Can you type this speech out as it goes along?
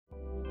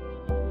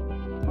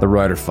The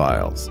Writer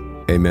Files,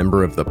 a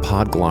member of the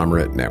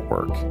Podglomerate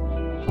Network.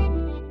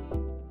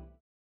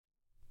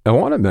 I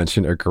want to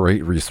mention a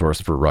great resource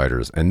for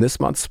writers, and this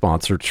month's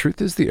sponsor,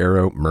 Truth is the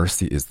Arrow,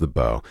 Mercy is the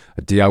Bow,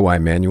 a DIY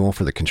manual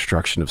for the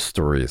construction of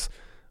stories.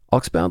 I'll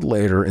expound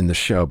later in the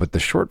show, but the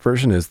short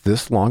version is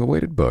this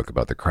long-awaited book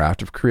about the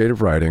craft of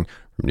creative writing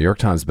from New York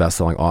Times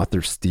bestselling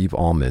author Steve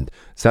Almond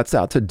sets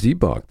out to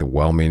debunk the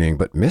well-meaning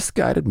but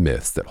misguided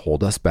myths that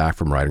hold us back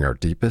from writing our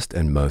deepest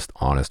and most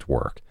honest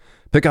work.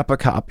 Pick up a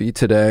copy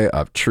today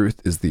of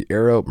Truth is the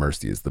Arrow,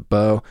 Mercy is the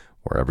Bow,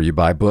 wherever you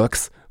buy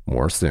books.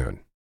 More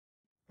soon.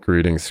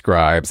 Greetings,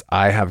 scribes.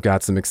 I have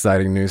got some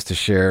exciting news to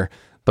share.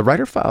 The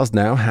Writer Files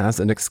now has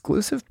an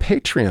exclusive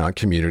Patreon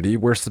community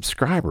where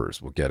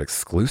subscribers will get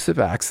exclusive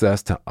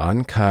access to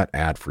uncut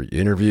ad-free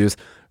interviews,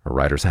 a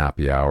writer's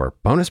happy hour,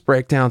 bonus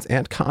breakdowns,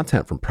 and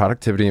content from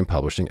productivity and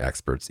publishing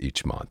experts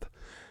each month.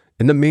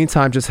 In the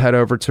meantime, just head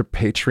over to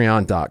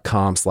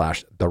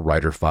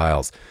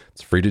patreon.com/thewriterfiles.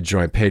 It's free to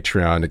join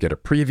Patreon to get a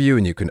preview,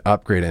 and you can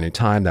upgrade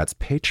anytime. That's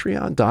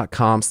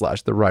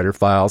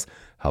patreon.com/thewriterfiles.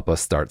 Help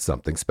us start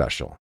something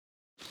special.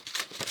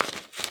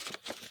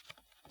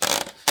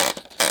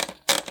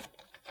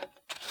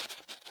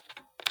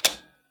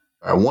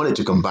 I wanted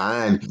to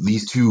combine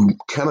these two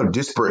kind of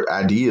disparate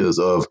ideas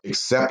of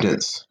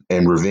acceptance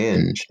and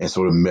revenge and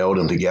sort of meld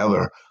them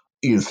together,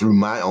 through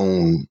my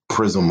own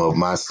prism of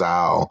my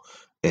style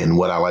and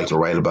what I like to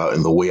write about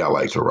and the way I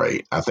like to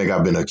write. I think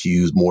I've been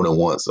accused more than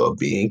once of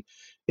being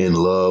in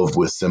love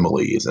with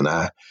similes, and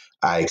I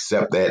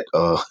accept that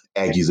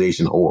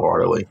accusation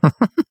wholeheartedly.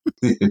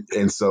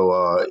 And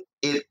so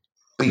it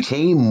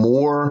became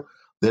more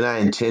than I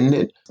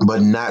intended,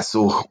 but not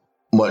so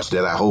much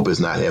that I hope is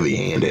not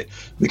heavy-handed,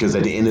 because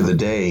at the end of the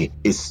day,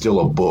 it's still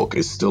a book,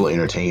 it's still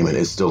entertainment,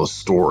 it's still a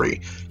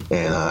story.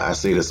 And I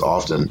say this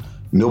often,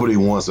 nobody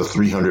wants a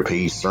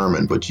 300-page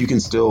sermon, but you can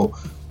still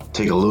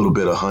take a little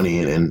bit of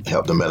honey and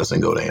help the medicine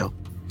go down.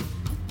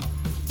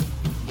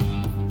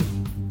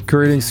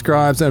 Greetings,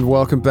 scribes, and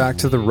welcome back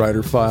to the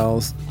Writer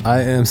Files.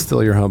 I am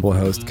still your humble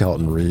host,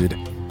 Kelton Reed,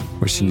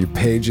 wishing you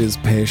pages,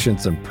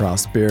 patience, and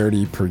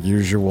prosperity per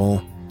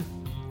usual.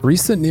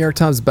 Recent New York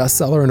Times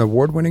bestseller and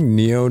award-winning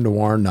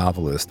neo-noir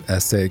novelist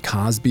S.A.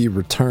 Cosby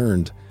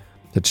returned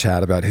to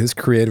chat about his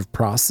creative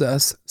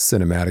process,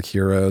 cinematic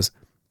heroes,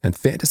 and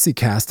fantasy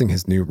casting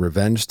his new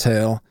revenge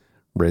tale,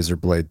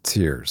 Razorblade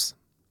Tears.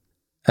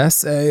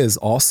 S.A. is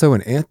also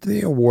an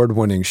Anthony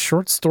Award-winning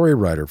short story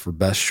writer for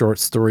Best Short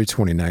Story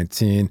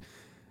 2019,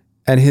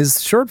 and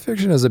his short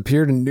fiction has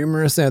appeared in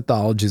numerous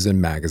anthologies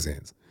and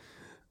magazines.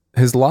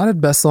 His lauded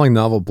best-selling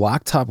novel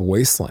Blacktop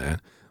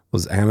Wasteland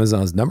was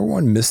Amazon's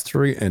 #1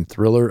 mystery and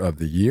thriller of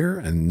the year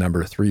and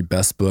 #3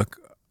 best book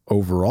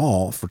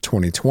overall for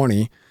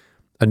 2020,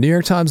 a New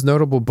York Times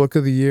Notable Book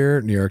of the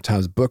Year, New York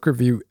Times Book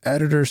Review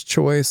Editor's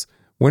Choice,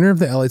 winner of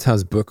the LA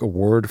Times Book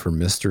Award for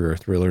Mystery or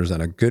Thrillers,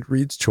 and a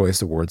Goodreads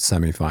Choice Award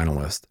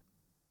semifinalist.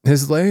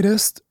 His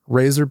latest,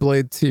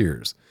 Razorblade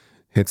Tears,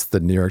 hits the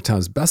New York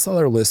Times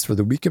bestseller list for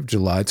the week of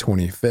July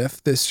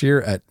 25th this year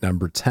at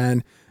number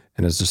 10,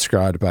 and is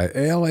described by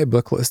ALA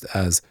Booklist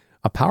as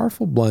a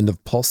powerful blend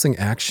of pulsing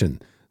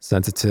action,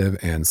 sensitive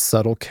and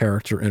subtle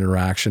character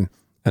interaction,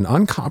 and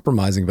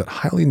uncompromising but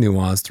highly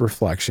nuanced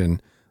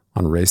reflection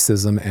on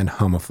racism and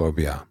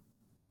homophobia.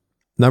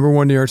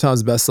 #1 New York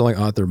Times bestselling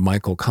author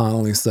Michael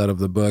Connelly said of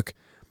the book,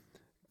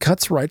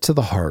 "Cuts right to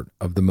the heart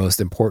of the most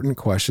important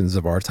questions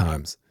of our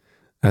times.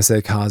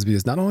 S.A. Cosby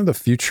is not only the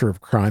future of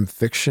crime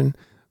fiction,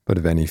 but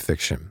of any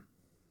fiction."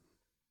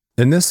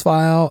 In this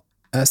file,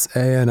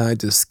 S.A. and I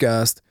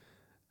discussed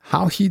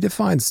how he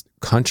defines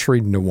country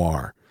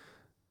noir,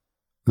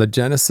 the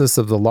genesis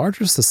of the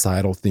larger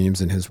societal themes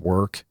in his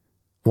work,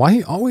 why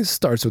he always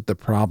starts with the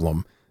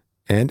problem,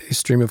 and a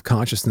stream of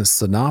consciousness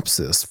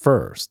synopsis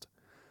first.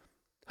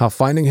 How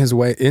finding his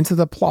way into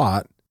the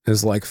plot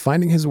is like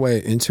finding his way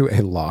into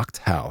a locked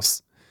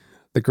house.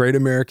 The great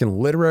American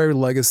literary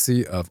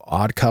legacy of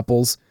Odd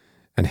Couples,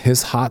 and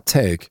his hot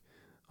take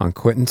on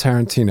Quentin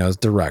Tarantino's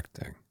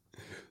directing.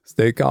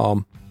 Stay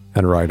calm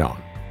and write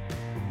on.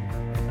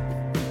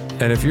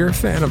 And if you're a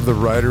fan of the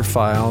Writer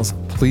Files,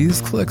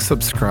 please click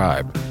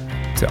subscribe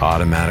to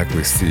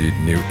automatically see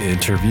new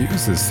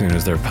interviews as soon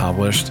as they're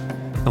published,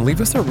 and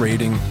leave us a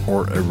rating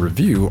or a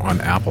review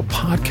on Apple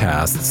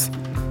Podcasts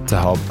to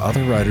help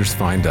other writers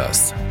find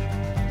us.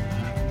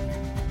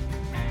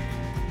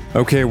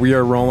 Okay, we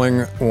are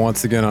rolling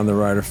once again on the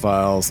Writer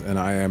Files, and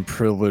I am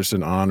privileged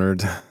and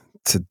honored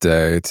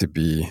today to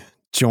be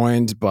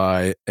joined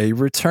by a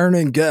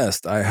returning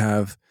guest. I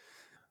have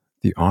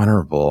the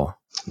honorable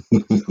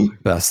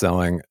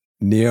best-selling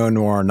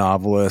neo-noir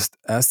novelist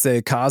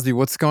S.A. Cosby.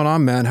 What's going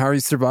on, man? How are you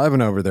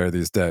surviving over there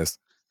these days?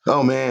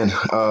 Oh, man.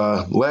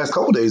 Last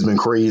couple of days been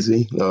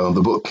crazy.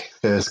 The book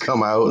has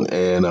come out,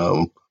 and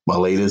my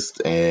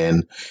latest,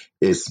 and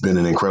it's been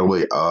an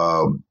incredibly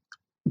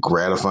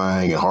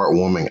gratifying and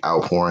heartwarming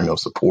outpouring of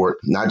support,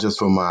 not just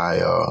from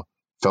my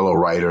fellow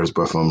writers,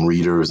 but from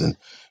readers and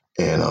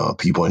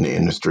people in the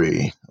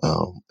industry.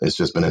 It's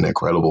just been an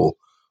incredible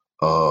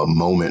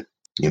moment.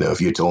 You know,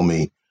 if you told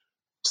me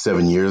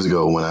 7 years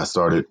ago when I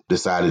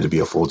decided to be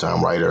a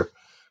full-time writer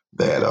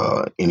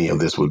that any of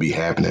this would be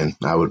happening.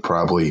 I would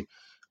probably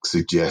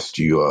suggest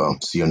you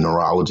see a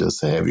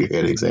neurologist and have your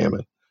head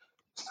examined.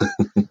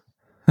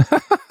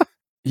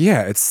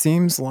 Yeah, it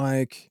seems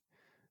like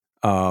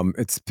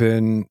it's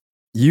been,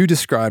 you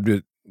described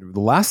it the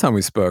last time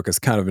we spoke as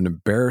kind of an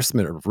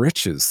embarrassment of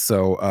riches.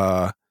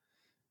 So,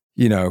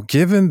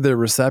 given the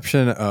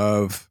reception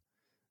of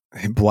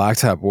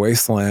Blacktop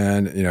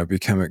Wasteland,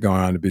 going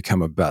on to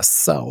become a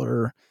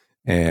bestseller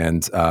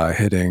and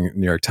hitting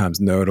New York Times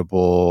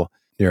Notable,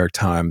 New York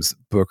Times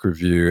Book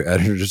Review,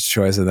 Editor's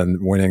Choice, and then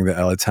winning the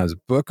LA Times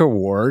Book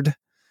Award.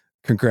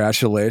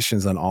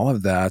 Congratulations on all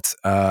of that.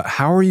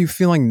 How are you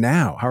feeling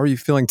now? How are you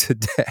feeling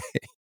today?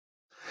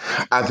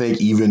 I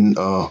think even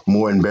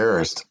more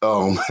embarrassed.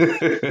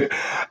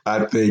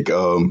 I think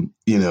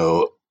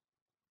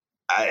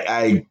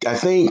I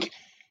think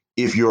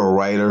if you're a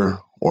writer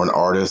or an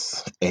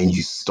artist and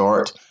you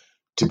start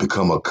to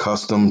become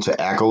accustomed to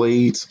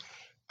accolades,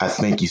 I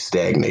think you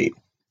stagnate.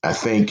 I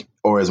think,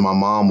 or as my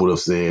mom would have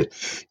said,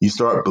 you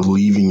start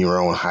believing your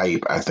own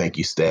hype. I think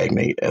you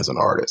stagnate as an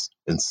artist.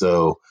 And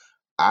so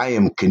I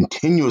am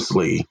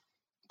continuously,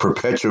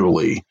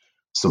 perpetually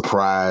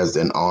surprised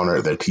and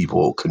honored that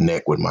people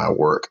connect with my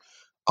work.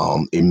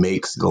 It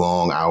makes the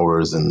long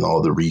hours and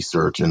all the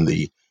research and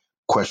the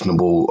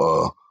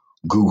questionable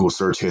Google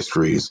search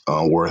histories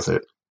worth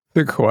it.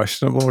 The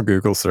questionable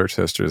Google search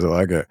histories. I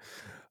like it.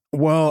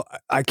 Well,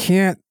 I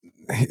can't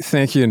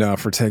thank you enough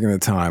for taking the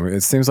time.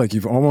 It seems like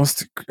you've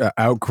almost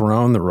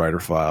outgrown the writer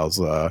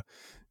files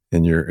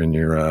in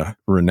your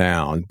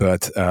renown,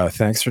 but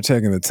thanks for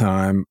taking the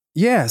time.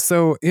 Yeah,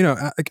 so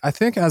I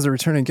think as a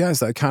returning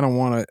guest, I kind of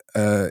want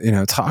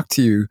to talk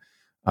to you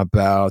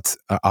about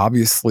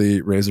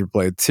obviously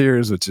Razorblade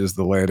Tears, which is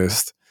the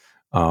latest,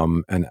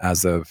 and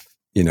as of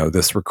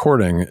this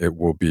recording, it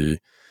will be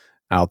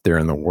out there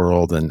in the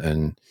world,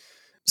 and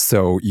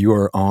so you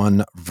are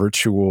on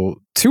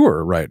virtual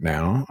tour right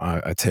now,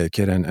 I take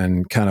it,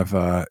 and kind of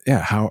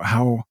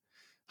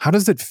how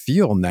does it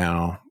feel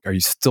now? Are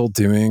you still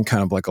doing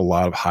kind of like a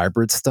lot of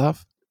hybrid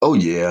stuff? Oh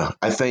yeah,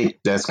 I think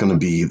that's going to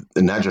be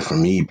not just for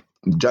me,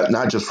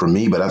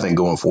 but I think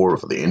going forward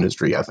for the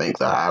industry, I think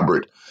the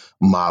hybrid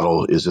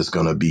model is just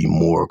going to be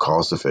more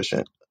cost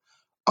efficient.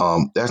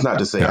 That's not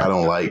to say I Yeah.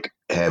 don't like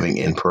having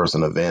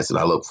in-person events, and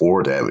I look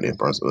forward to having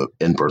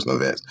in-person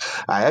events.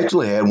 I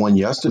actually had one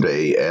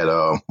yesterday at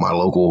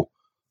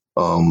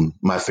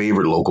my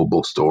favorite local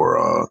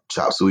bookstore,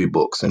 Chop Suey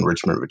Books in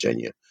Richmond,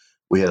 Virginia.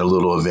 We had a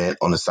little event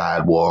on the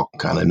sidewalk,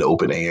 kind of in the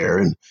open air,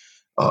 and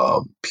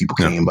people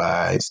Yeah. came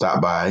by,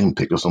 stopped by, and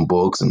picked up some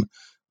books, and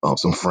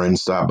some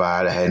friends stopped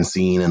by that I hadn't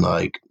seen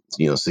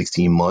in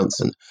 16 months,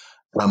 and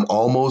I'm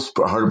almost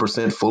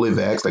 100% fully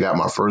vaxxed. I got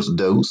my first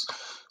dose.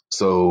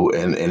 So,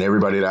 and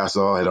everybody that I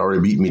saw had already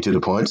beaten me to the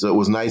punch. So it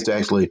was nice to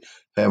actually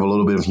have a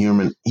little bit of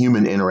human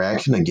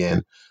interaction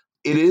again.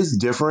 It is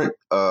different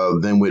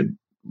than with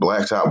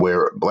Blacktop,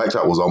 where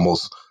Blacktop was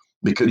almost,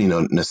 because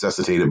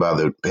necessitated by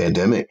the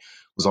pandemic,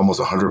 was almost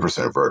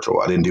 100%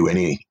 virtual. I didn't do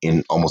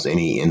almost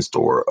any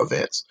in-store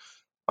events.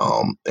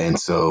 And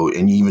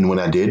even when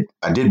I did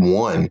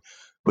one,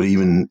 but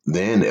even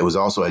then it was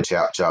also at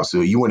Chop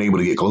Suey. You weren't able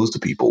to get close to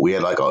people. We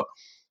had like a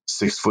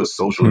 6 foot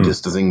social Hmm.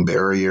 distancing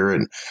barrier,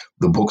 and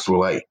the books were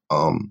like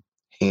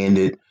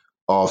handed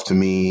off to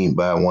me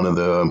by one of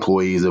the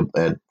employees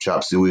at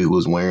Chop Suey who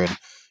was wearing,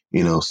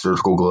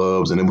 surgical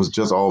gloves, and it was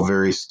just all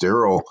very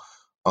sterile.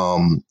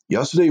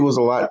 Yesterday was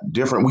a lot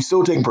different. We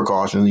still taking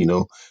precautions,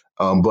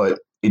 but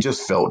it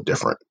just felt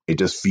different. It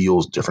just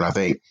feels different. I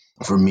think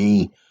for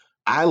me,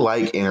 I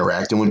like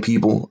interacting with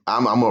people.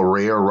 I'm a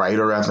rare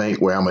writer, I think,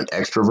 where I'm an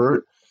extrovert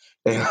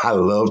and I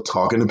love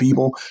talking to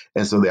people.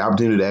 And so the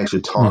opportunity to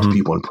actually talk to Mm-hmm.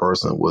 people in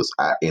person was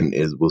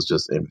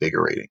just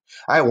invigorating.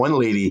 I had one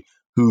lady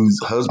whose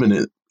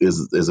husband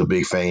is a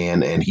big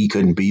fan and he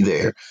couldn't be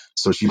there,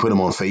 so she put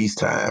him on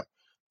FaceTime.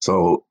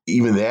 So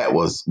even that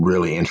was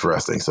really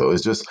interesting. So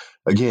it's just,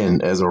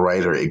 again, as a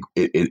writer, it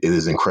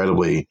is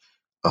incredibly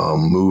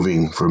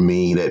moving for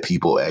me that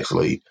people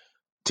actually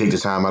take the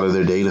time out of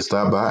their day to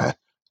stop by.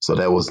 So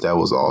that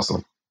was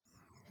awesome.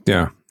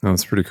 Yeah,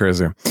 that's pretty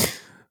crazy.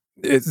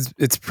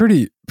 It's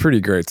pretty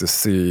great to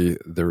see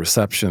the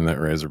reception that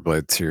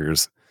Razorblade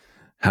Tears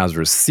has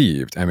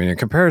received. I mean, in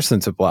comparison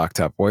to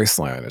Blacktop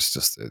Wasteland, it's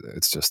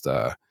just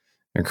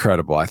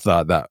incredible. I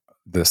thought that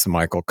this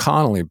Michael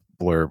Connolly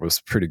blurb was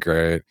pretty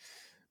great.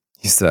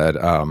 He said,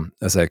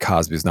 "S.A.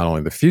 Cosby is not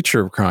only the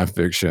future of crime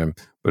fiction,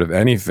 but of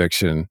any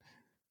fiction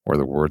where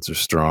the words are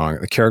strong,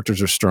 the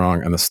characters are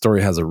strong, and the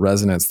story has a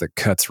resonance that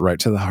cuts right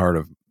to the heart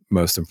of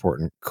most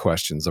important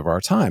questions of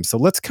our time." So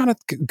let's kind of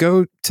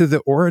go to the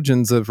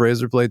origins of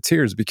Razorblade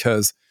Tears,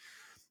 because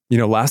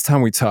last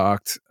time we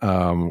talked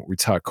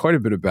quite a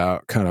bit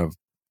about kind of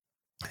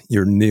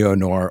your neo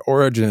noir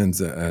origins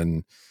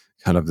and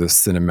kind of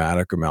this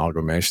cinematic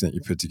amalgamation that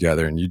you put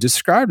together, and you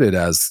described it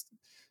as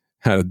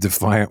kind of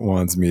Defiant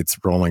Ones meets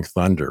Rolling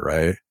Thunder,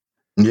 right?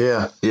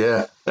 Yeah,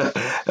 yeah.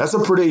 That's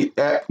a pretty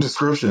apt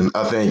description,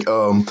 I think.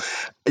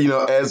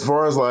 As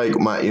far as like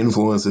my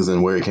influences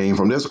and where it came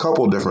from, there's a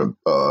couple of different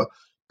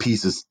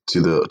pieces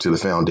to the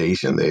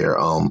foundation there.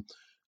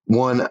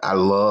 One, I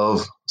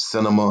love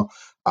cinema.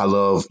 I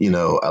love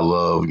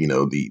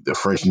the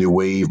French New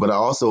Wave, but I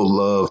also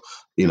love,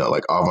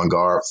 like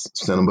avant-garde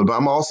cinema. But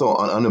I'm also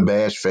an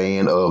unabashed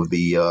fan of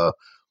the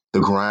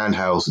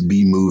grindhouse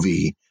B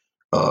movie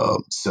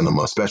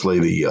cinema, especially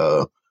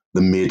the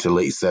mid to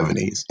late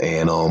 '70s.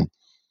 And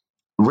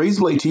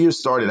Razor Blade Tears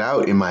started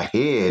out in my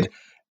head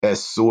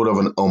as sort of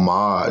an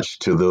homage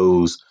to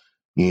those,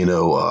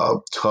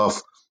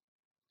 tough,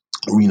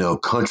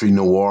 country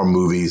noir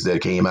movies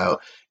that came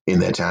out in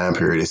that time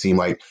period. It seemed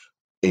like,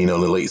 in the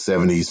late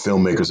 '70s,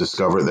 filmmakers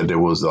discovered that there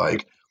was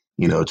like,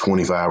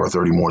 25 or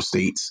 30 more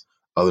states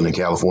other than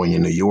California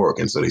and New York.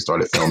 And so they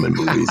started filming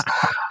movies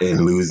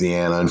in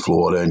Louisiana and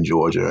Florida and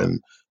Georgia and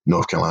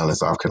North Carolina,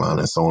 South Carolina,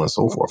 and so on and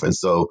so forth. And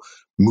so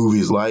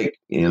movies like,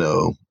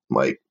 The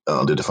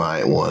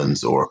Defiant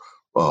Ones or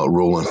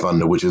Rolling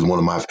Thunder, which is one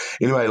of my,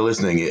 anybody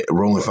listening,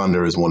 Rolling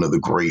Thunder is one of the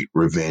great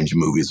revenge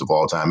movies of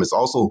all time. It's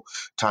also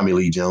Tommy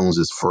Lee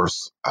Jones's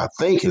first, I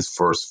think his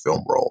first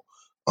film role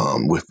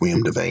with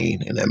William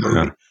Devane in that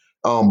movie.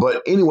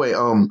 But anyway,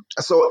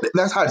 so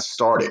that's how it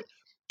started.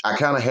 I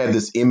kind of had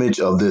this image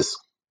of this,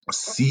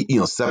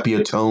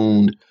 sepia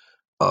toned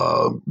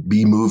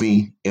B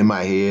movie in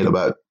my head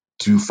about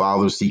two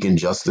fathers seeking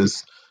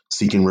justice,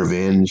 seeking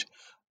revenge.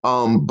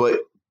 But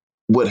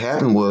what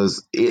happened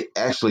was it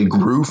actually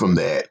grew from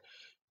that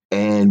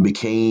and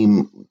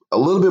became a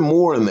little bit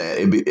more than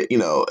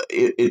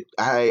that.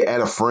 I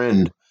had a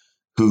friend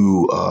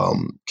who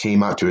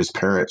came out to his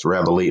parents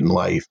rather late in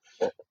life,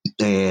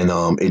 and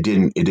it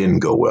didn't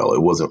go well.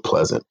 It wasn't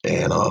pleasant,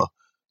 and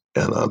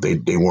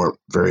they weren't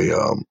very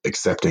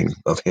accepting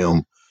of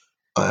him,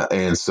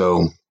 and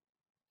so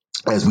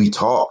as we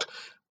talked,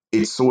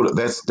 it's sort of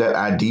that's that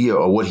idea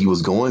of what he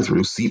was going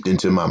through seeped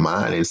into my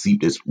mind and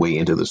seeped its way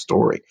into the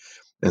story,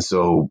 and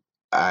so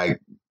I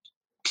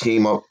I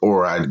came up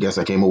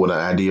with an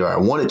idea. I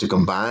wanted to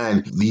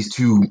combine these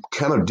two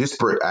kind of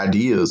disparate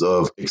ideas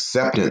of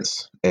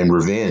acceptance and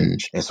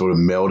revenge and sort of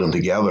meld them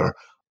together,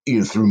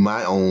 through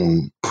my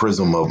own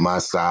prism of my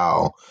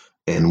style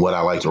and what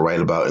I like to write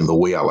about and the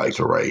way I like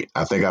to write.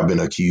 I think I've been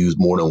accused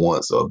more than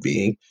once of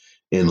being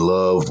in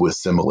love with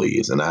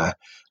similes, and I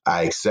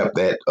accept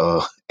that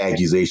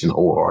accusation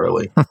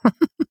wholeheartedly.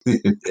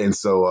 And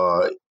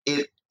so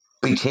it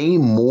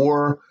became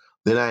more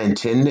than I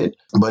intended,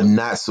 but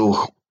not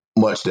so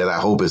much that I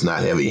hope it's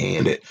not heavy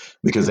handed.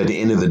 Because at the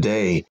end of the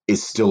day,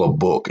 it's still a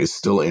book, it's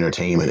still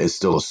entertainment, it's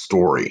still a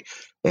story.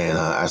 And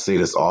I say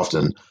this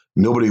often,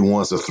 nobody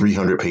wants a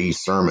 300-page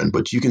sermon,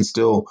 but you can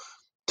still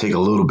take a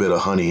little bit of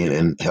honey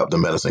and help the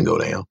medicine go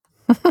down.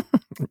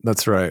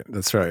 That's right.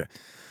 That's right.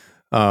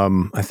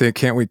 I think,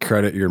 can't we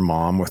credit your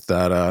mom with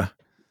that?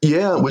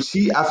 Yeah, but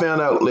I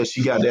found out that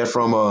she got that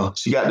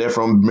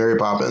from Mary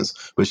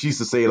Poppins, but she used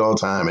to say it all the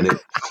time, and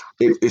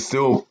it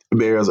still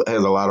has a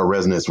lot of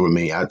resonance with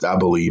me. I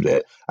believe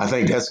that. I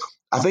think that's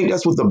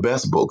what the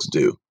best books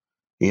do.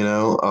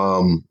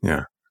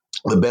 Yeah.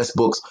 The best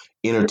books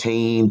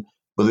entertain,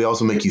 but they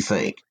also make you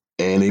think,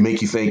 and they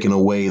make you think in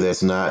a way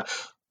that's not,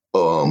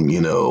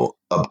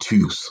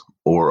 obtuse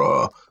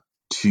or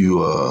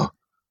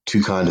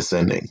too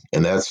condescending,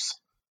 and that's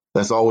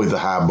always the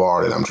high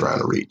bar that I'm trying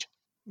to reach.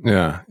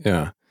 Yeah.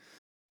 Yeah.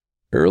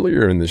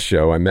 Earlier in the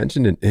show, I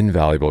mentioned an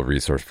invaluable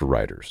resource for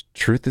writers.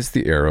 Truth is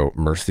the Arrow,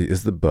 Mercy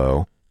is the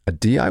Bow, a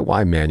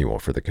DIY manual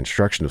for the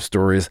construction of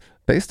stories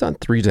based on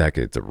 3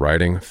 decades of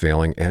writing,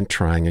 failing, and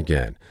trying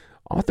again.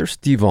 Author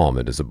Steve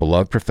Almond is a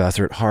beloved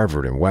professor at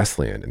Harvard and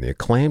Wesleyan and the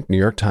acclaimed New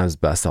York Times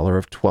bestseller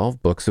of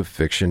 12 books of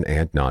fiction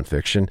and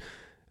nonfiction.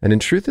 And in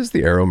Truth is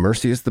the Arrow,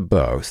 Mercy is the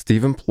Bow,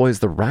 Steve employs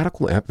the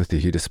radical empathy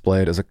he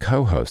displayed as a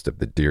co-host of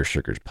the Dear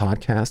Sugars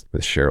podcast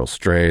with Cheryl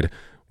Strayed,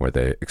 where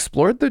they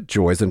explored the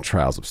joys and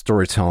trials of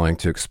storytelling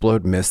to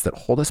explode myths that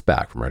hold us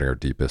back from writing our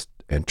deepest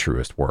and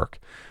truest work.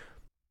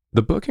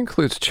 The book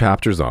includes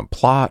chapters on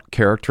plot,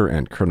 character,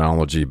 and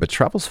chronology, but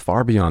travels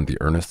far beyond the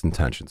earnest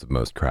intentions of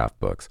most craft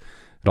books.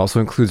 It also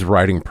includes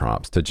writing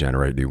prompts to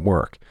generate new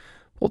work.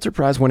 Pulitzer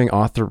Prize-winning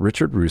author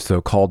Richard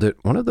Russo called it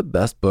one of the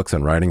best books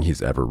on writing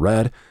he's ever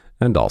read,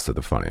 and also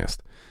the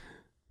funniest.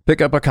 Pick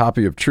up a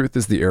copy of Truth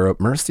is the Arrow,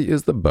 Mercy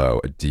is the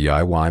Bow, a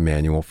DIY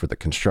manual for the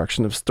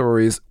construction of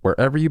stories,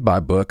 wherever you buy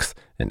books,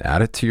 and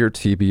add it to your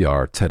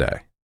TBR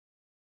today.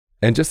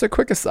 And just a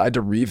quick aside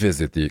to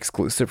revisit the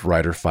exclusive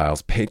Writer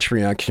Files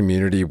Patreon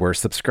community, where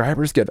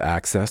subscribers get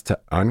access to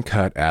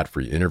uncut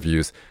ad-free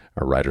interviews,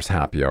 a writer's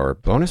happy hour,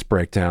 bonus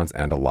breakdowns,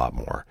 and a lot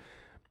more.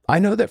 I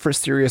know that for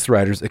serious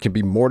writers, it can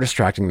be more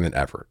distracting than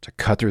ever to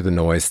cut through the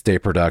noise, stay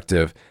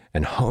productive,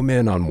 and home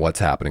in on what's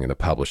happening in the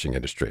publishing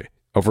industry.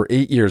 Over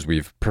 8 years,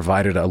 we've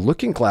provided a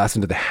looking glass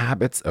into the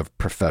habits of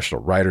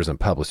professional writers and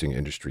publishing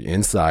industry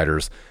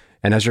insiders.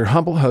 And as your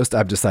humble host,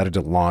 I've decided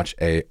to launch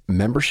a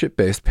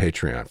membership-based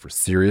Patreon for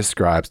serious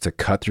scribes to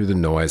cut through the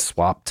noise,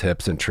 swap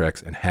tips and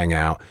tricks, and hang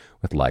out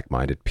with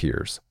like-minded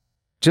peers.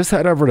 Just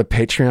head over to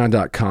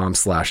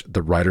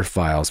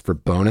patreon.com/thewriterfiles for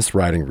bonus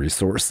writing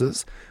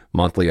resources,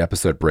 monthly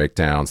episode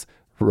breakdowns,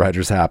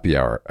 Writer's Happy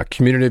Hour, a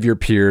community of your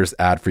peers,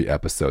 ad-free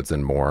episodes,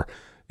 and more.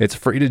 It's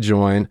free to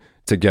join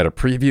to get a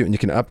preview, and you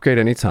can upgrade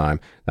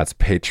anytime. That's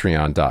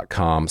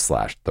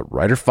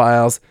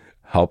patreon.com/thewriterfiles.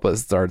 Help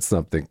us start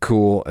something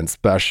cool and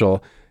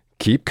special.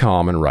 Keep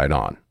calm and write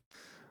on.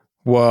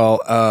 Well,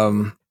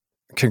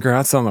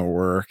 congrats on the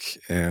work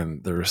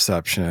and the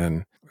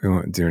reception. We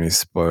won't do any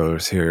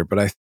spoilers here, but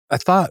I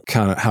thought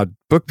kind of how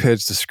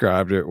BookPage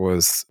described it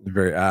was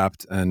very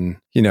apt. And,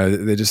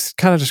 they just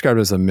kind of described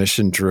it as a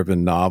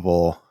mission-driven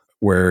novel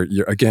where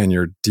you're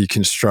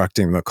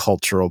deconstructing the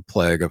cultural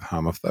plague of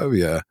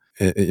homophobia,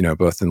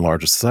 both in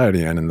larger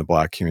society and in the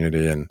Black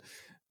community.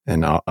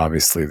 And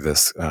obviously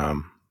this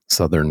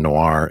Southern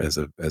noir is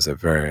a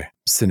very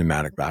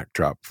cinematic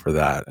backdrop for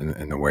that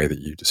in the way that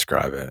you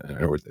describe it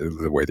or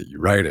the way that you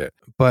write it.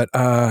 But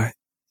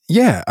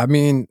yeah, I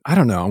mean, I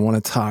don't know. I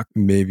want to talk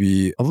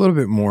maybe a little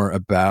bit more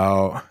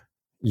about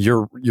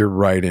your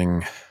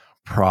writing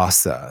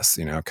process,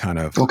 kind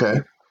of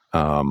Okay.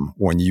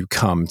 When you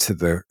come to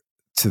the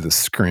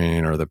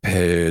screen or the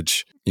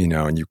page,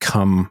 and you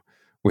come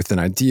with an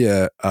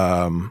idea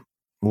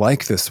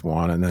like this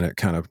one, and then it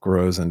kind of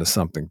grows into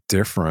something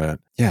different.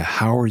 Yeah,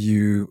 how are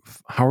you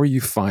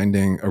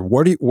finding, or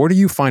what are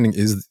you finding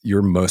is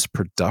your most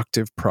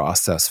productive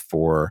process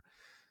from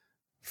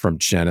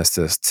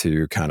Genesis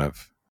to kind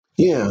of.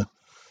 Yeah.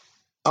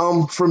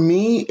 For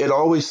me, it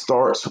always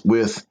starts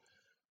with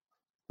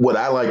what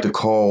I like to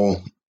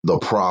call the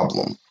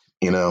problem.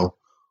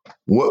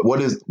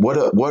 What is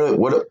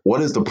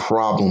the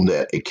problem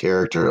that a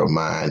character of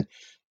mine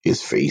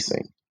is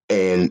facing?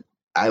 And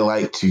I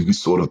like to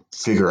sort of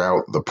figure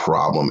out the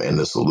problem and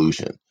the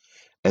solution.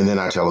 And then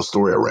I tell a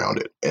story around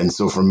it. And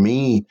so for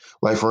me,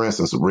 like for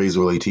instance, Raised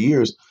with Late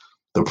Tears,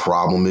 the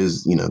problem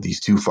is,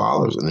 these two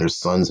fathers and their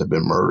sons have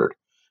been murdered.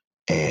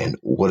 And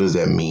what does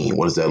that mean?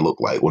 What does that look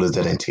like? What does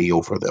that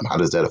entail for them? How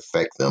does that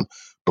affect them,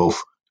 both,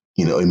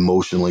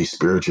 emotionally,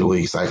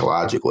 spiritually,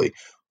 psychologically?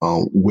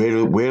 Where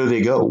do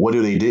they go? What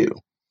do they do?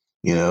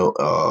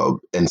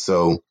 And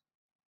so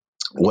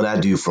what I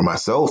do for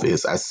myself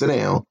is I sit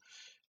down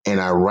and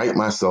I write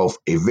myself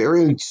a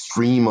very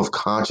stream of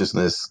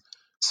consciousness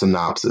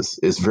synopsis.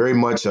 It's very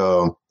much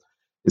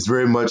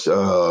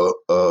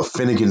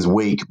Finnegan's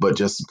Wake, but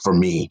just for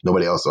me.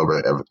 Nobody else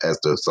ever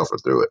has to suffer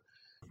through it.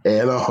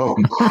 And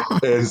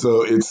and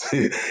so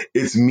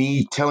it's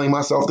me telling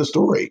myself the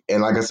story.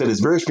 And like I said, it's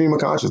very stream of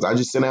conscious. I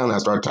just sit down and I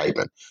start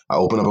typing. I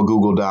open up a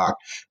Google Doc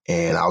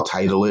and I'll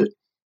title it.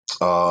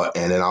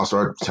 And then I'll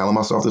start telling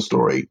myself the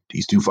story.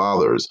 These two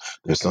fathers,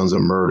 their sons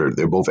are murdered.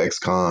 They're both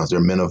ex-cons. They're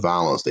men of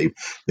violence. They've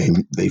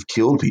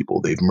killed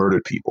people. They've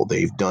murdered people.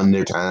 They've done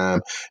their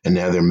time, and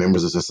now they're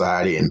members of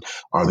society. And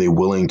are they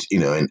willing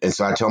to, And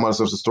so I tell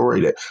myself the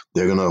story that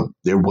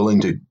they're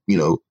willing to,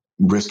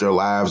 risk their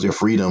lives, their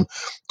freedom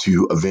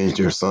to avenge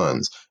their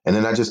sons. And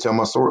then I just tell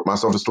myself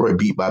the story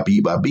beat by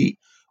beat by beat.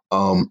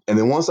 And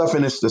then once I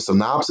finish the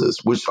synopsis,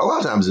 which a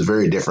lot of times is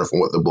very different from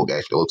what the book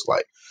actually looks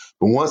like,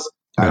 but once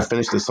I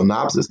finish the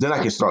synopsis, then I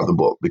can start the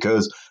book,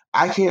 because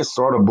I can't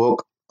start a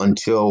book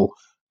until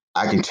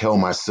I can tell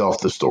myself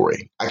the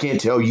story. I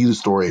can't tell you the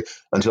story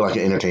until I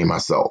can entertain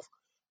myself.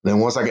 And then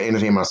once I can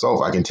entertain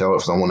myself, I can tell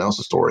someone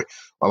else's story.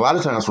 A lot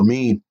of times for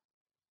me,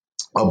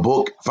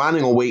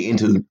 finding a way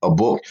into a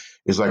book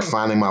is like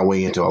finding my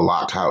way into a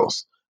locked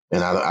house,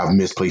 and I've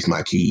misplaced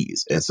my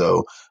keys. And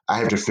so I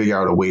have to figure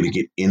out a way to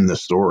get in the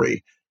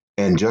story.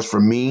 And just for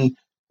me,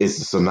 it's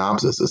the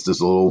synopsis. It's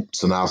this little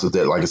synopsis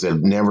that, like I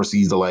said, never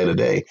sees the light of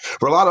day.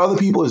 For a lot of other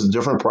people, it's a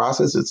different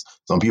process.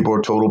 Some people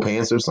are total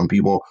pantsers. Some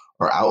people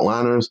are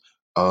outliners.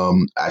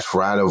 I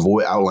try to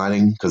avoid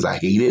outlining because I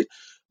hate it.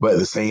 But at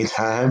the same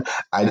time,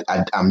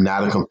 I'm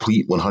not a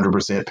complete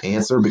 100%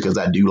 pantser, because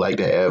I do like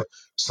to have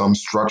some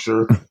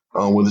structure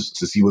to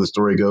see where the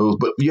story goes.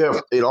 But yeah,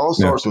 it all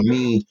starts with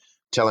me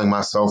telling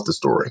myself the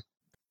story.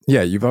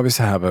 Yeah, you've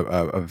obviously have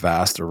a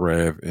vast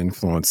array of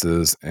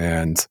influences,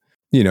 and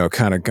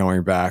kind of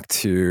going back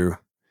to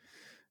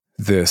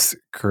this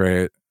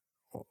great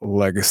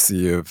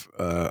legacy of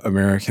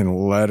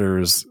American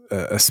letters,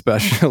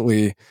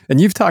 especially, and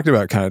you've talked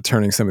about kind of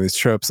turning some of these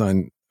tropes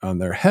on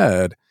their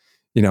head.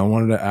 I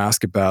wanted to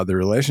ask about the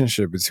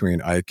relationship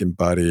between Ike and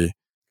Buddy,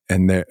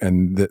 and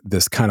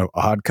this kind of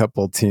odd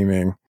couple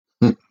teaming.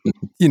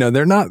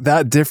 They're not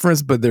that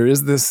different, but there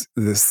is this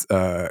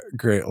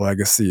great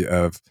legacy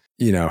of,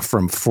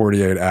 from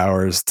 48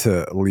 Hours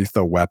to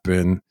Lethal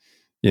Weapon,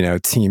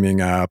 teaming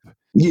up.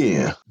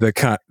 Yeah. The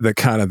kind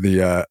of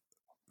the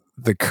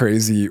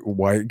crazy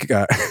white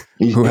guy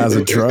who has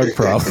a drug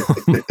problem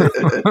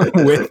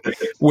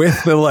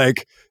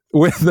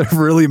with the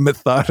really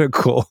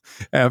methodical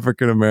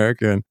African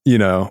American,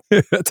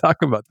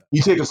 talk about that.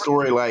 You take a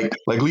story like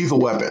Lethal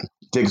Weapon.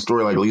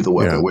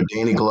 Where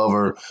Danny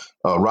Glover,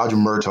 Roger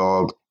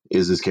Murtaugh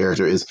is his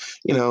character. He's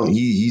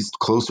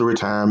close to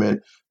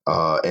retirement,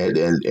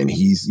 and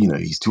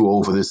he's too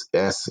old for this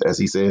S, as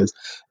he says.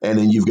 And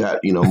then you've got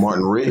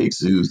Martin Riggs,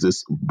 who's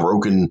this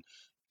broken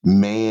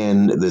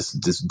man, this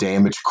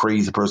damaged,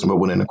 crazy person, but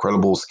with an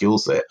incredible skill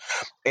set.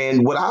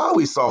 And what I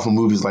always saw from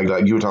movies like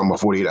you were talking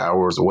about 48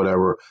 Hours or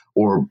whatever,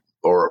 or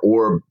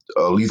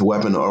Lethal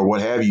Weapon or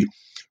what have you,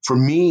 for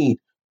me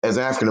as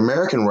an African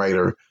American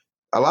writer,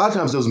 a lot of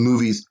times those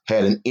movies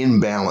had an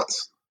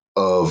imbalance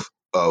of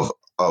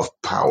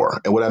power.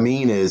 And what I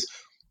mean is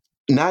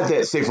not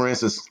that, say for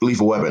instance,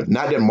 Lethal Weapon,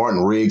 not that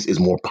Martin Riggs is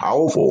more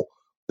powerful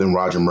than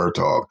Roger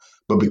Murtaugh,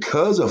 but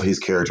because of his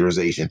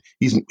characterization,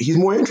 he's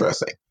more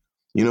interesting.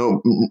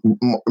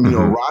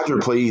 Roger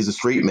plays a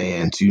straight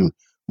man to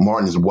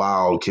Martin's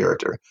wild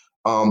character.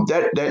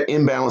 That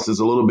imbalance is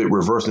a little bit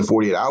reversed in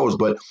 48 Hours,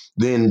 but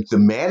then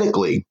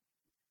thematically,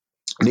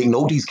 Nick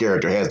Nolte's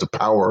character has the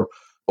power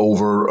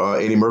over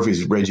Eddie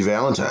Murphy's Reggie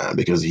Valentine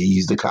because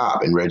he's the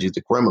cop and Reggie's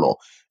the criminal.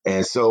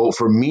 And so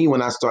for me,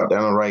 when I start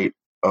down to write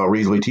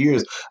Razorway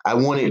Tears, I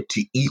wanted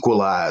to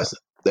equalize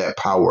that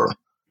power.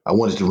 I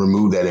wanted to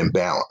remove that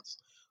imbalance.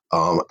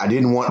 I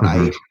didn't want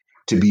Ike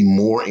to be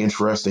more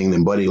interesting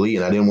than Buddy Lee,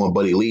 and I didn't want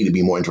Buddy Lee to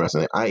be more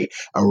interesting than Ike.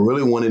 I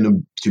really wanted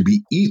them to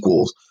be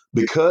equals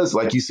because,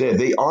 like you said,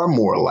 they are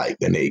more alike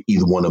than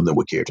either one of them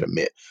would care to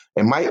admit.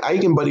 And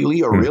Ike and Buddy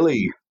Lee are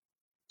really,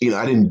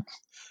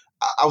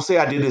 I'll say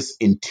I did this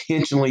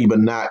intentionally, but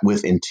not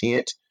with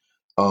intent.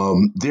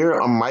 They're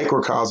a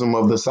microcosm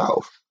of the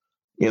South.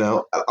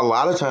 A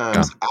lot of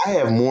times I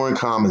have more in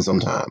common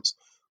sometimes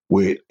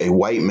with a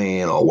white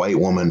man or white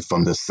woman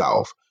from the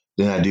South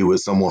than I do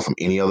with someone from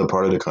any other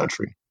part of the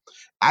country.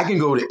 I can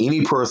go to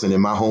any person in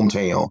my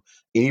hometown,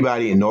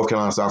 anybody in North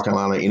Carolina, South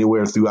Carolina,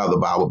 anywhere throughout the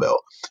Bible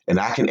Belt, and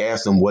I can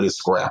ask them what is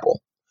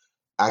scrapple.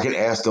 I can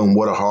ask them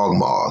what are hog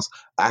maws.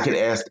 I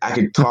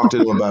can talk to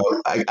them about,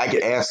 I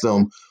can ask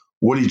them,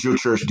 what did your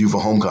church do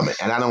for homecoming?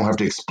 And I don't have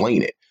to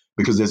explain it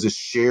because there's this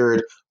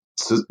shared,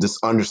 this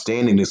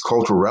understanding, this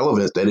cultural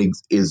relevance that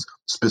is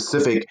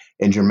specific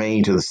and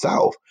germane to the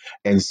South.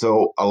 And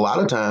so a lot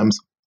of times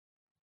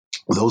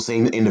those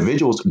same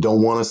individuals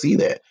don't want to see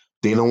that.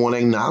 They don't want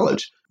to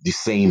acknowledge the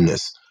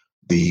sameness,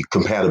 the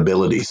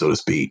compatibility, so to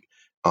speak,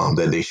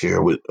 that they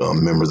share with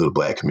members of the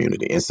Black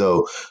community. And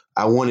so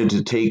I wanted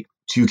to take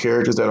two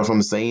characters that are from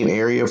the same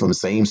area, from the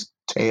same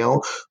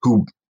town,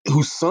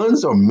 whose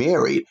sons are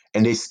married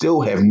and they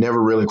still have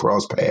never really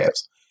crossed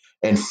paths,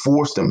 and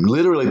force them,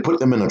 literally put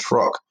them in a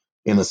truck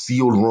in a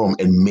sealed room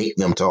and make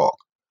them talk.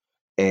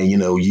 And,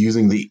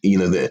 using the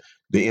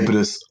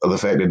impetus of the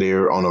fact that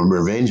they're on a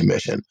revenge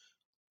mission,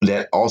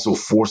 that also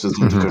forces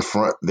them to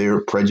confront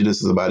their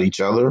prejudices about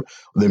each other,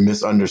 their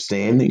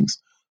misunderstandings.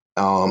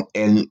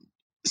 And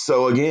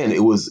so again,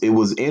 it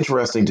was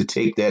interesting to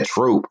take that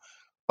trope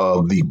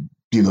of the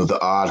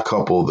odd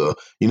couple,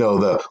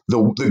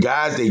 the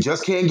guys, they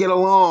just can't get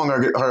along.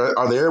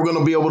 Are they ever going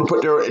to be able to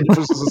put their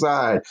differences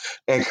aside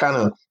and kind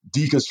of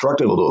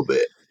deconstruct it a little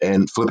bit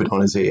and flip it on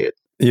his head?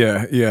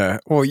 Yeah, yeah.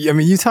 Well, I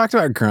mean, you talked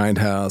about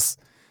Grindhouse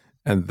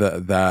and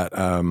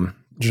that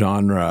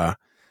genre,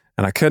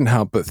 and I couldn't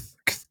help but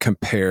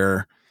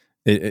compare,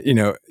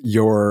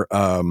 your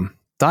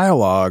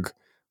dialogue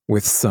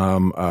with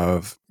some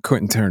of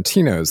Quentin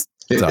Tarantino's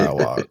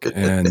dialogue.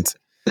 And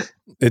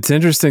it's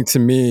interesting to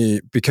me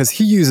because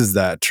he uses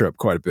that trope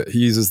quite a bit. He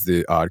uses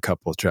the odd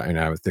couple trope.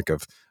 I would think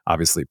of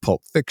obviously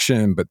Pulp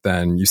Fiction, but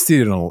then you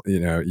see it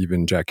in,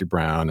 even Jackie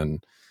Brown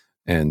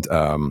and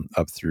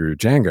up through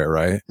Django,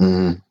 right?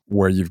 Mm-hmm.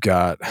 Where you've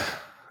got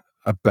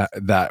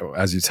that,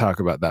 as you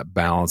talk about that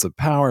balance of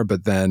power,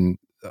 but then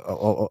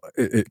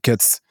it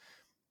gets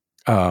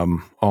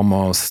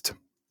almost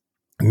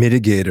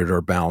mitigated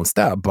or balanced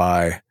out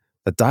by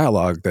the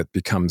dialogue that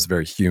becomes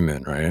very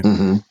human, right?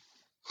 Mm-hmm.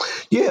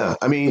 Yeah,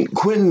 I mean,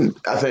 Quentin,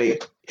 I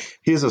think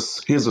here's a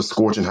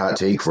scorching hot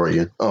take for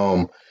you.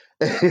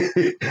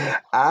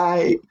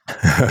 I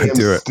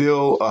am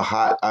still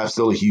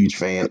a huge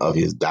fan of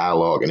his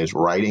dialogue and his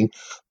writing,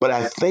 but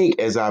I think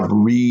as I've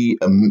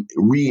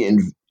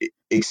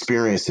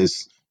experienced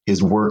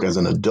his work as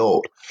an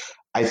adult,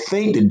 I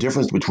think the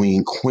difference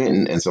between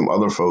Quentin and some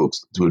other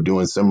folks who are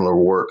doing similar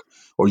work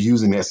or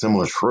using that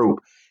similar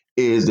trope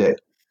is that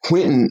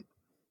Quentin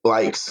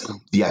likes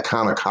the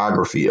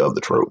iconography of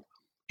the trope.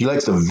 He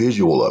likes the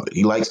visual of it.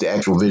 He likes the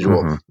actual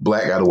visual,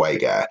 black guy to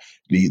white guy.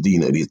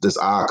 This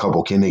odd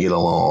couple, can they get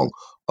along?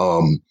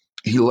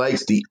 He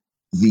likes the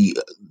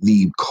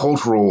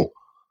cultural,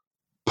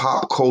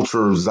 pop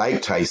culture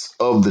zeitgeist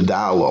of the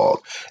dialogue,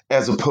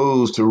 as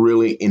opposed to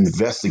really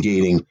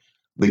investigating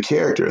the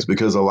characters.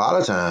 Because a lot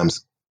of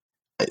times,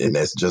 and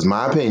that's just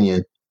my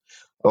opinion,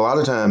 a lot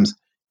of times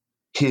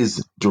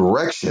his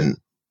direction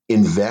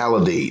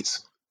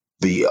invalidates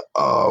the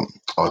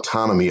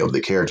autonomy of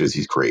the characters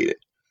he's created.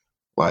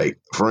 Like,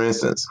 for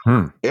instance,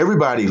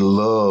 everybody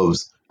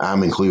loves,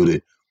 I'm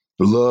included,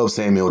 loves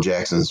Samuel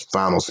Jackson's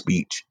final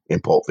speech in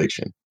Pulp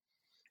Fiction,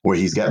 where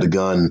he's got the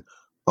gun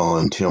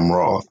on Tim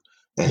Roth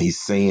and he's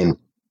saying,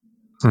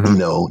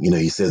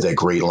 he says that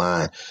great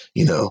line,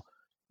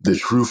 the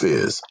truth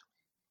is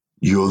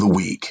you're the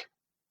weak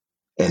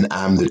and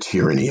I'm the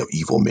tyranny of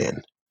evil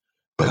men,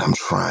 but I'm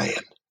trying,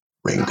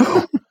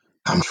 Ringo.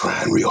 I'm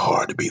trying real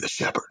hard to be the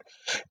shepherd.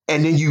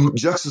 And then you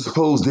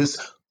juxtapose this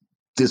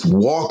this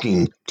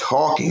walking,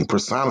 talking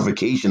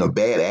personification of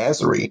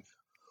badassery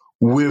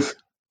with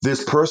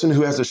this person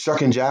who has a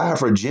shuck and jive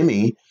for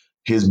Jimmy,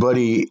 his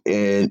buddy,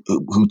 and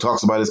who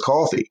talks about his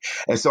coffee.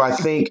 And so I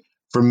think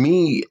for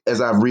me, as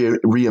I've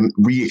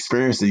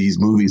re-experienced these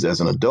movies as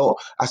an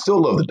adult, I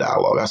still love the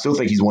dialogue. I still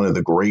think he's one of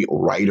the great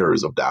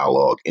writers of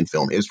dialogue in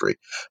film history.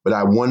 But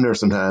I wonder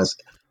sometimes,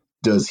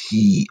 does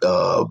he,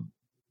 and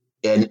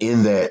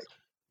in that,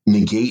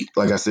 negate,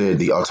 like I said,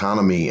 the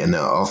autonomy and the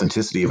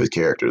authenticity of his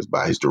characters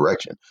by his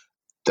direction?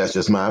 That's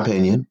just my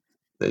opinion,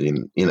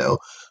 you know.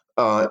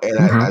 And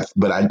I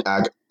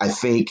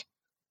think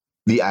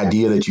the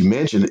idea that you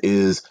mentioned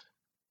is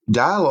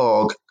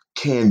dialogue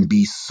can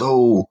be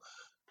so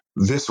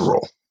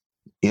visceral.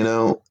 You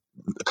know,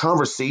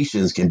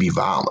 conversations can be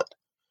violent.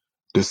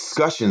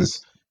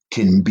 Discussions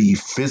can be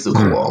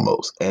physical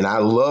almost. And I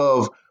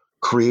love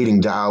creating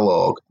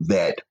dialogue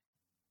that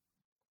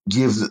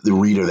gives the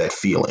reader that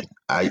feeling.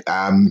 I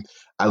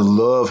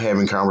love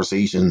having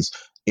conversations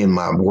in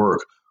my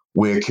work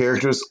where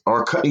characters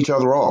are cutting each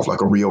other off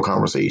like a real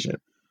conversation.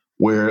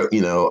 Where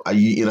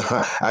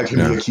I can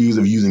be accused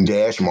of using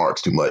dash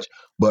marks too much,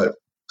 but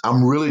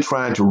I'm really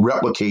trying to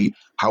replicate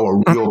how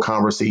a real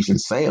conversation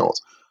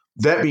sounds.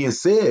 That being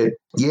said,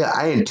 yeah,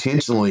 I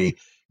intentionally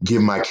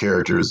give my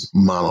characters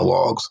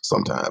monologues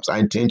sometimes. I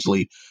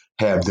intentionally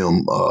have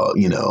them, uh,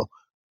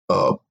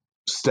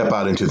 step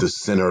out into the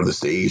center of the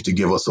stage to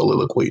give us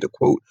soliloquy, to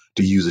quote,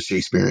 to use a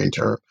Shakespearean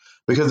term,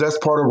 because that's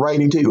part of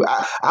writing too.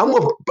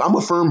 I'm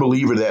a firm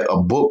believer that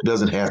a book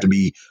doesn't have to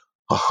be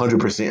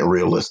 100%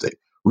 realistic.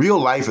 Real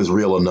life is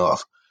real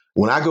enough.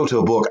 When I go to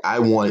a book, I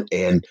want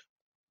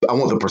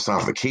the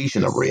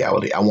personification of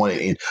reality. I want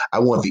an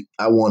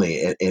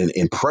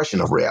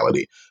impression of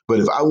reality. But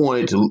if I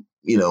wanted to,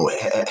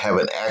 have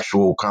an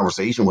actual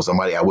conversation with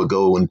somebody, I would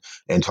go and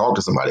talk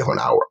to somebody for an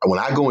hour. When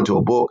I go into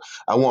a book,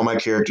 I want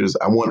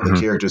the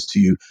characters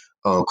to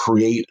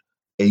create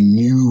a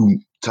new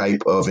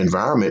type of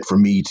environment for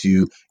me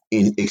to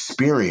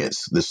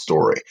experience the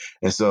story.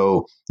 And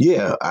so,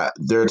 yeah,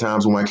 there are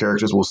times when my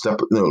characters will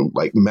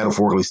like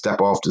metaphorically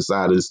step off the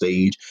side of the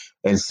stage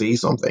and say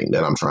something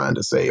that I'm trying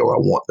to say or I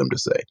want them to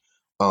say.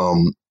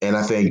 And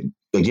I think,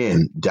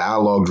 again,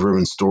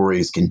 dialogue-driven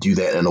stories can do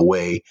that in a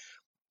way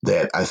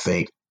that I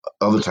think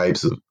other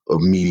types of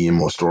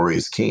medium or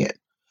stories can't.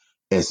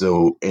 And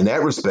so, in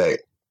that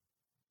respect,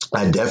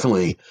 I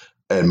definitely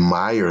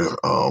admire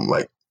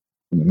like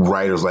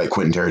writers like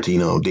Quentin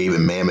Tarantino. David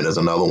Mamet is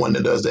another one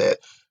that does that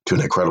to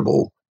an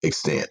incredible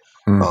extent.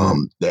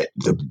 That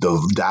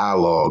the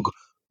dialogue,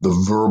 the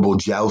verbal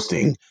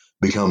jousting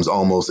becomes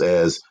almost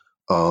as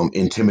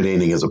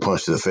intimidating as a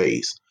punch to the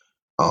face.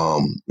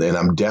 And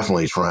I'm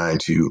definitely trying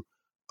to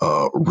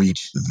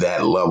reach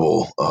that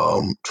level,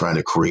 trying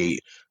to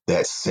create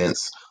that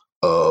sense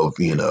of,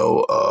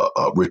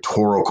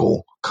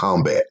 rhetorical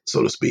combat,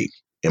 so to speak,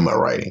 in my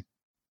writing.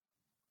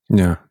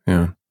 Yeah,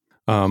 yeah.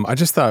 I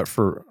just thought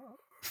for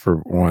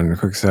one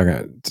quick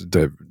second to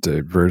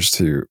diverge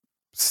to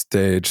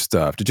stage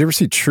stuff. Did you ever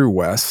see True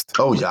West?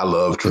 Oh yeah, I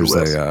love True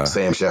West.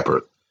 Sam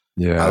Shepard.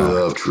 Yeah, I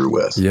love True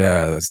West.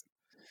 Yeah,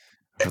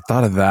 I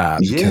thought of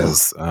that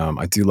because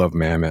I do love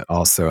Mamet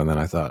also, and then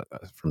I thought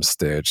from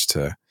stage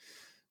to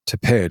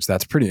page,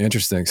 that's pretty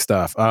interesting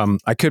stuff.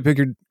 I could pick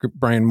your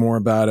brain more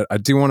about it. I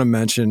do want to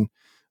mention,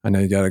 I know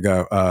you got to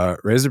go.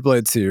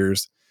 Razorblade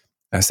Tears,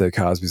 S.A.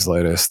 Cosby's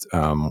latest.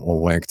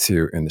 We'll link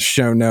to in the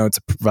show notes.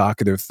 A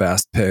provocative,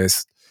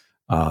 fast-paced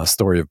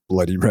story of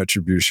bloody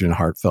retribution,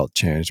 heartfelt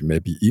change,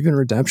 maybe even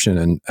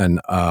redemption. And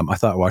I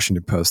thought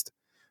Washington Post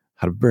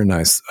had a very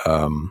nice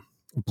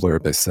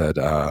blurb. They said,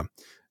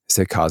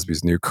 S.A.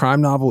 Cosby's new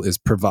crime novel is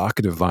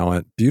provocative,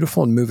 violent,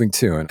 beautiful, and moving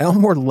too. And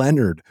Elmore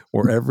Leonard,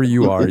 wherever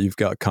you are, you've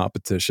got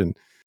competition.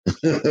 I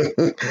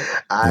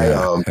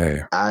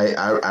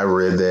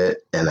read that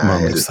and I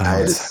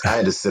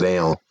had to sit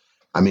down.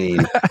 I mean,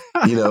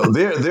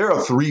 there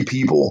are three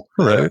people,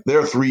 right? There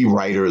are three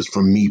writers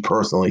for me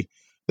personally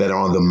that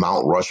are on the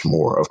Mount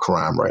Rushmore of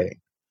crime writing.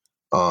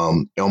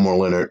 Elmore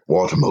Leonard,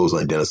 Walter Mosley,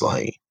 and Dennis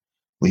Lehane.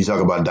 When you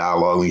talk about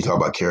dialogue, when you talk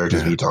about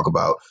characters, when you talk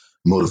about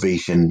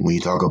motivation, when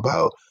you talk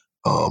about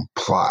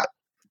plot,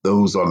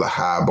 those are the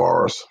high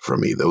bars for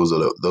me. Those are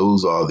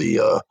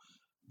the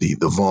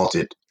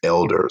vaunted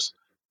elders.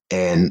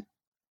 And,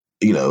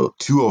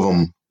 two of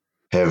them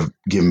have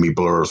given me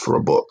blurs for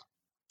a book.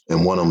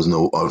 And one of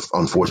them is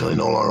unfortunately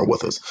no longer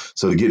with us.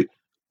 So to get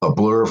a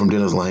blur from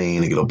Dennis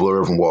Lehane and get a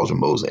blur from Walter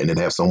Mosley and then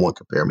have someone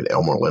compare me to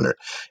Elmore Leonard,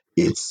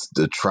 it's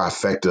the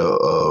trifecta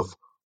of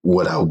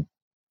what I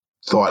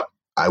thought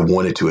I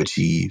wanted to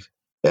achieve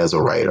as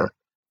a writer.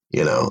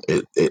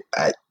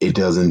 It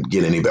doesn't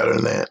get any better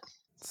than that.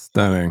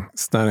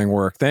 Stunning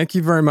work. Thank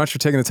you very much for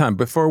taking the time.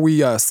 Before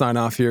we sign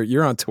off here,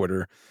 you're on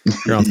Twitter,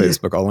 you're on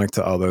Facebook. I'll link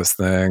to all those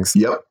things.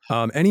 Yep.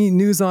 Any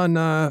news on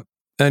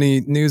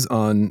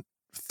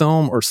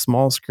film or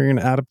small screen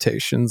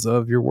adaptations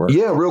of your work?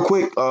 Yeah, real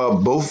quick.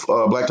 Both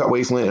Blacktop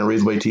Wasteland and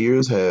Razorblade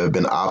Tears have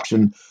been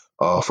optioned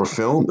for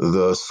film.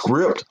 The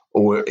script,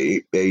 or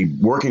a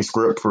working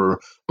script for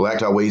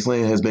Blacktop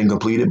Wasteland, has been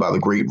completed by the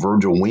great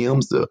Virgil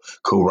Williams, the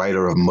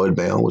co-writer of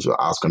Mudbound, which was an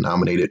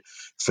Oscar-nominated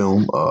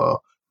film a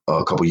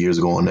couple years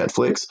ago on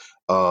Netflix.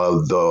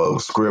 The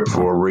script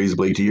for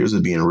Razorblade Tears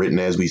is being written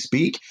as we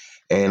speak.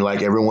 And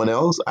like everyone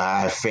else,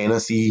 I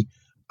fantasy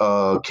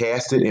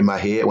cast it in my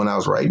head when I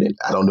was writing it.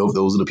 I don't know if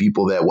those are the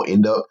people that will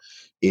end up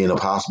in a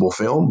possible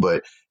film,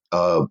 but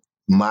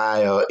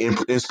my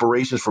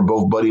inspirations for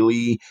both Buddy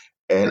Lee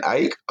and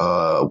Ike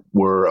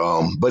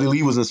were Buddy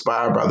Lee was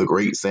inspired by the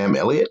great Sam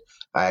Elliott.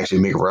 I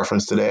actually make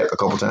reference to that a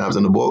couple times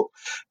in the book.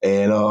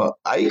 And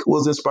Ike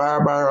was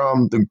inspired by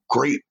the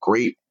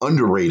great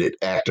underrated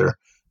actor,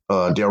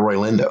 Delroy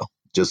Lindo.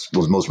 Just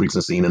was most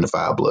recently seen in The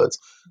Five Bloods.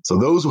 So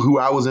those are who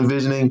I was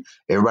envisioning.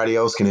 Everybody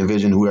else can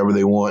envision whoever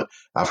they want.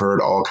 I've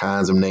heard all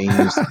kinds of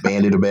names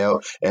bandied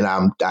about, and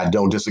I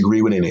don't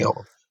disagree with any of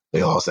them.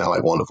 They all sound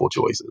like wonderful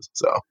choices.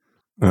 So,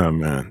 oh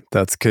man,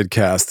 that's good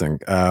casting.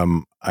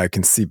 I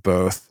can see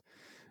both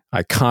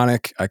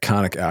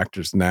iconic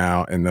actors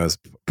now in those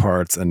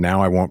parts, and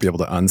now I won't be able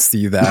to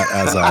unsee that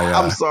as I.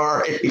 I'm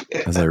sorry.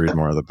 As I read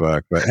more of the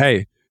book, but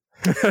hey,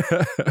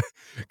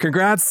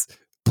 congrats.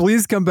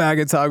 Please come back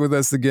and talk with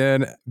us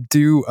again.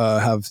 Do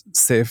have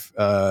safe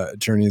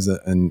journeys,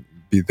 and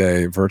be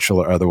they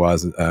virtual or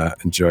otherwise,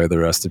 enjoy the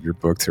rest of your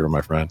book tour,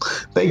 my friend.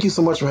 Thank you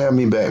so much for having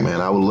me back,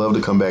 man. I would love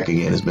to come back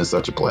again. It's been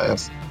such a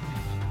blast.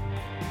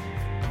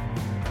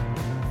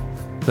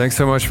 Thanks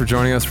so much for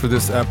joining us for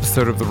this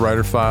episode of The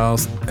Writer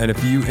Files. And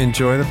if you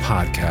enjoy the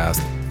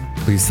podcast,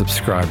 please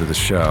subscribe to the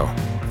show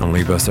and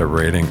leave us a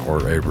rating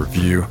or a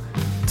review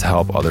to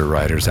help other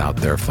writers out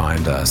there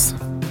find us.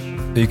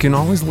 You can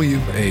always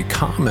leave a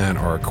comment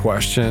or a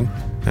question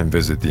and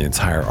visit the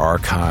entire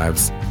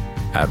archives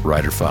at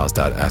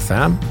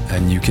writerfiles.fm.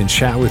 And you can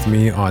chat with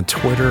me on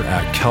Twitter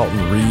at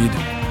Kelton Reed.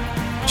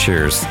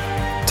 Cheers.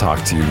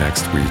 Talk to you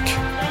next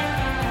week.